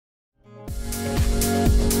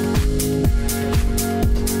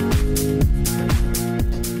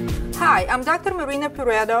I'm Dr. Marina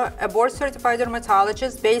Peredo, a board-certified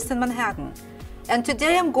dermatologist based in Manhattan. And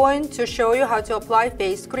today I'm going to show you how to apply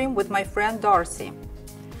face cream with my friend Darcy.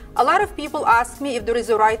 A lot of people ask me if there is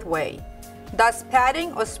a right way. Does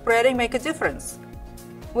patting or spreading make a difference?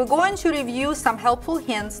 We're going to review some helpful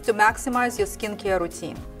hints to maximize your skincare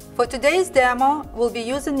routine. For today's demo, we'll be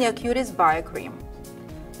using Neocutis BioCream.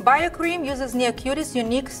 BioCream uses Neocutis'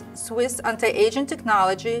 unique Swiss anti-aging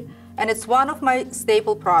technology, and it's one of my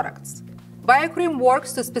staple products. BioCream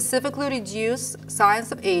works to specifically reduce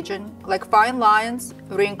signs of aging, like fine lines,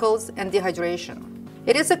 wrinkles, and dehydration.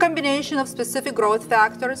 It is a combination of specific growth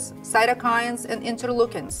factors, cytokines, and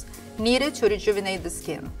interleukins needed to rejuvenate the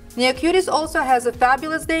skin. Neocutis also has a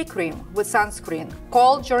fabulous day cream with sunscreen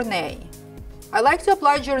called Journey. I like to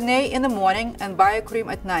apply Journey in the morning and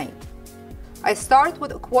BioCream at night. I start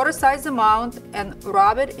with a quarter-size amount and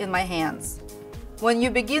rub it in my hands. When you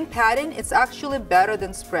begin patting, it's actually better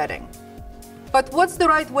than spreading. But what's the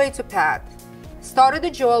right way to pat? Start at the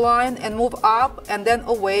jawline and move up and then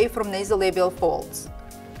away from nasolabial folds.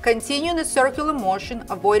 Continue in a circular motion,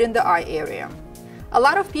 avoiding the eye area. A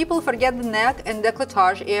lot of people forget the neck and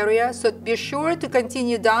décolletage area, so be sure to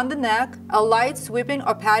continue down the neck, a light sweeping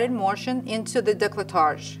or patting motion into the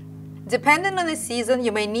décolletage. Depending on the season,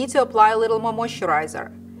 you may need to apply a little more moisturizer.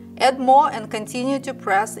 Add more and continue to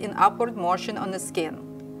press in upward motion on the skin.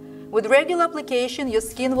 With regular application, your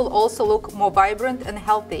skin will also look more vibrant and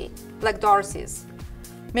healthy, like Darcy's.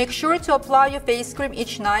 Make sure to apply your face cream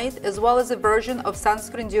each night, as well as a version of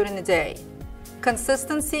sunscreen during the day.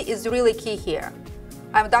 Consistency is really key here.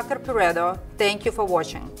 I'm Dr. Peredo. Thank you for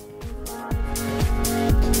watching.